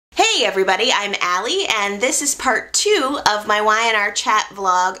Hey everybody, I'm Allie, and this is part 2 of my Y&R chat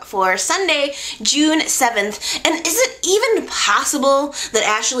vlog for Sunday, June 7th. And is it even possible that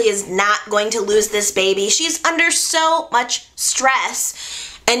Ashley is not going to lose this baby? She's under so much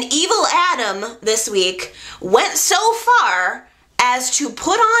stress. And evil Adam this week went so far as to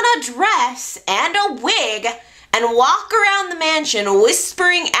put on a dress and a wig and walk around the mansion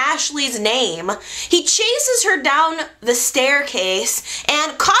whispering Ashley's name. He chases her down the staircase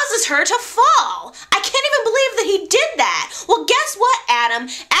and causes her to fall. I can't even believe that he did that. Well, guess what, Adam?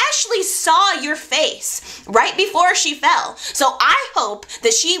 Ashley saw your face right before she fell. So I hope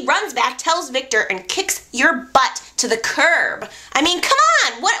that she runs back, tells Victor, and kicks your butt to the curb. I mean, come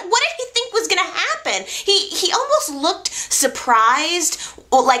on. What did he think was gonna happen? He almost looked surprised,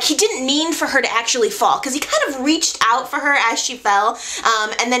 like he didn't mean for her to actually fall, because he kind of reached out for her as she fell,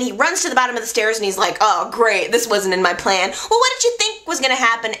 and then he runs to the bottom of the stairs and he's like, oh great, this wasn't in my plan. Well, what did you think was gonna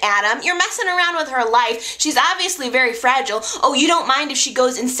happen, Adam? You're messing around with her life. She's obviously very fragile. Oh, you don't mind if she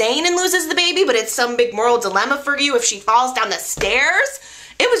goes insane and loses the baby, but it's some big moral dilemma for you if she falls down the stairs?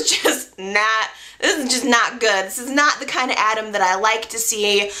 It was just not, this is just not good. This is not the kind of Adam that I like to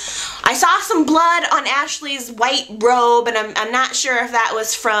see. I saw some blood on Ashley's white robe, and I'm not sure if that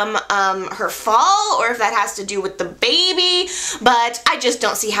was from her fall or if that has to do with the baby, but I just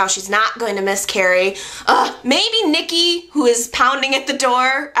don't see how she's not going to miscarry. Maybe Nikki, who is pounding at the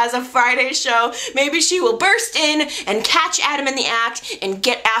door as a Friday show, maybe she will burst in and catch Adam in the act and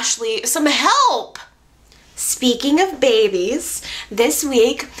get Ashley some help. Speaking of babies, this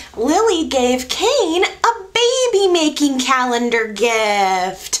week Lily gave Kane a baby-making calendar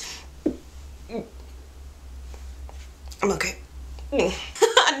gift. I'm okay. No,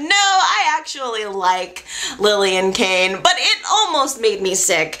 I actually like Lily and Kane, but it almost made me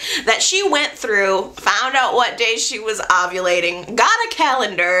sick that she went through, found out what day she was ovulating, got a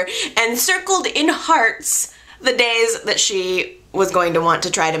calendar, and circled in hearts the days that she was going to want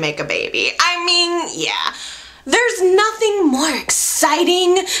to try to make a baby. I mean, yeah. There's nothing more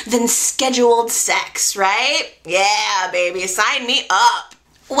exciting than scheduled sex, right? Yeah, baby, sign me up.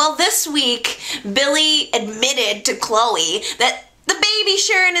 Well, this week, Billy admitted to Chloe that the baby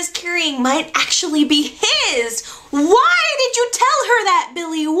Sharon is carrying might actually be his. Why did you tell her that,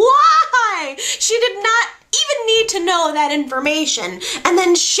 Billy? Why? She did not even need to know that information. And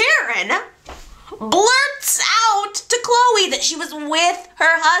then Sharon blurts out to Chloe that she was with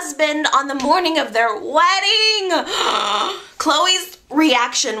her husband on the morning of their wedding. Chloe's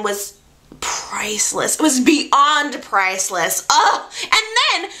reaction was priceless. It was beyond priceless.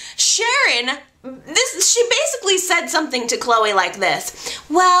 And then Sharon, she basically said something to Chloe like this.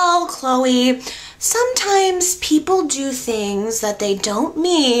 Well, Chloe, sometimes people do things that they don't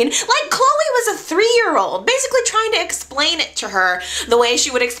mean. Like Chloe was a 3-year-old, basically trying to explain it to her the way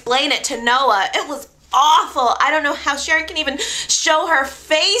she would explain it to Noah. It was awful. I don't know how Sharon can even show her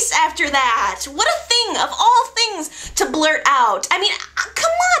face after that. What a thing, of all things, to blurt out. I mean,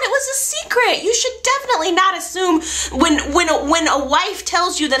 come on, it was a secret. You should definitely not assume when a wife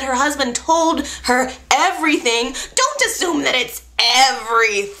tells you that her husband told her everything, don't assume that it's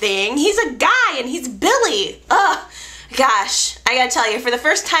everything. He's a guy and he's Billy. Ugh. Gosh, I gotta tell you, for the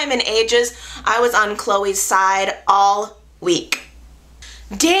first time in ages, I was on Chloe's side all week.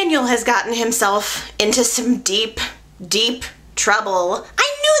 Daniel has gotten himself into some deep, deep trouble.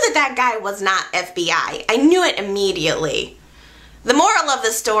 I knew that guy was not FBI. I knew it immediately. The moral of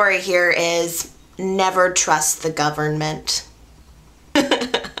the story here is never trust the government.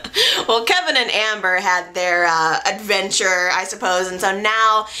 Well, Kevin and Amber had their adventure, I suppose, and so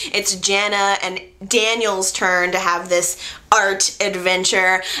now it's Jana and Daniel's turn to have this art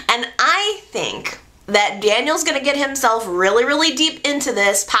adventure, and I think that Daniel's gonna get himself really, really deep into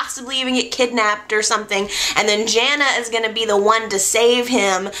this, possibly even get kidnapped or something, and then Jana is gonna be the one to save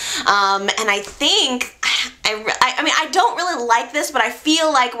him, and I think, I mean, I don't really like this, but I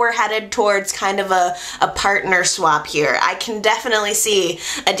feel like we're headed towards kind of a partner swap here. I can definitely see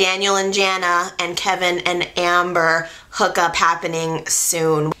a Daniel and Jana and Kevin and Amber hookup happening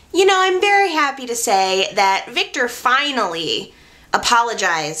soon. You know, I'm very happy to say that Victor finally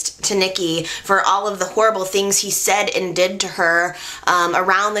apologized to Nikki for all of the horrible things he said and did to her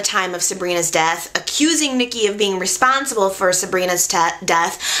around the time of Sabrina's death, accusing Nikki of being responsible for Sabrina's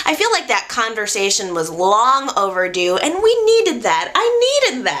death. I feel like that conversation was long overdue, and we needed that. I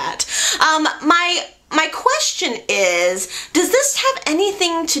needed that. My my question is, does this have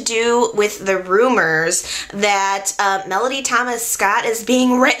anything to do with the rumors that Melody Thomas Scott is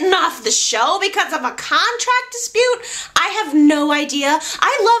being written off the show because of a contract dispute? I have no idea.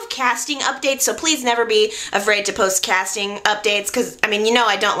 I love casting updates, so please never be afraid to post casting updates, because, I mean, you know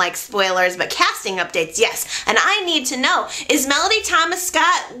I don't like spoilers, but casting updates, yes. And I need to know, is Melody Thomas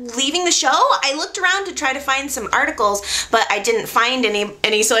Scott leaving the show? I looked around to try to find some articles, but I didn't find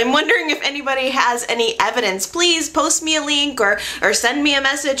any, so I'm wondering if anybody has any evidence. Please post me a link or send me a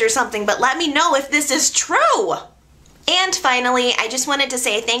message or something, but let me know if this is true. And finally, I just wanted to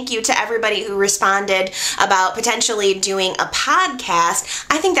say thank you to everybody who responded about potentially doing a podcast.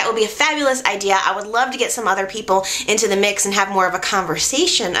 I think that would be a fabulous idea. I would love to get some other people into the mix and have more of a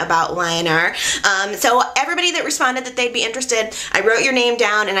conversation about Y&R. So everybody that responded that they'd be interested, I wrote your name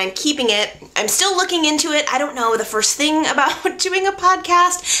down and I'm keeping it. I'm still looking into it. I don't know the first thing about doing a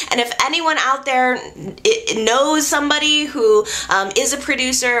podcast. And if anyone out there knows somebody who is a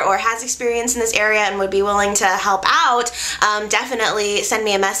producer or has experience in this area and would be willing to help out, definitely send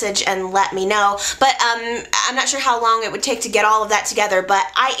me a message and let me know. But I'm not sure how long it would take to get all of that together, but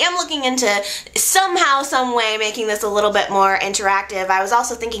I am looking into somehow, some way making this a little bit more interactive. I was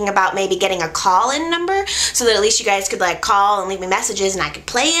also thinking about maybe getting a call-in number so that at least you guys could like call and leave me messages and I could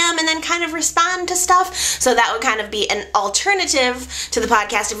play them and then kind of respond to stuff. So that would kind of be an alternative to the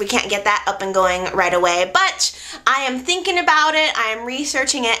podcast if we can't get that up and going right away. But I am thinking about it, I am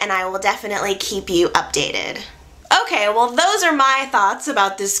researching it, and I will definitely keep you updated. Okay, well those are my thoughts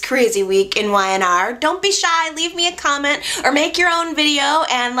about this crazy week in Y&R. Don't be shy, leave me a comment or make your own video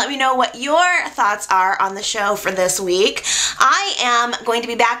and let me know what your thoughts are on the show for this week. I am going to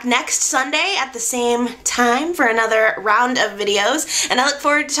be back next Sunday at the same time for another round of videos, and I look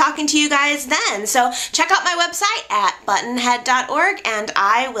forward to talking to you guys then. So check out my website at buttonhead.org and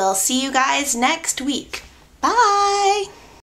I will see you guys next week. Bye!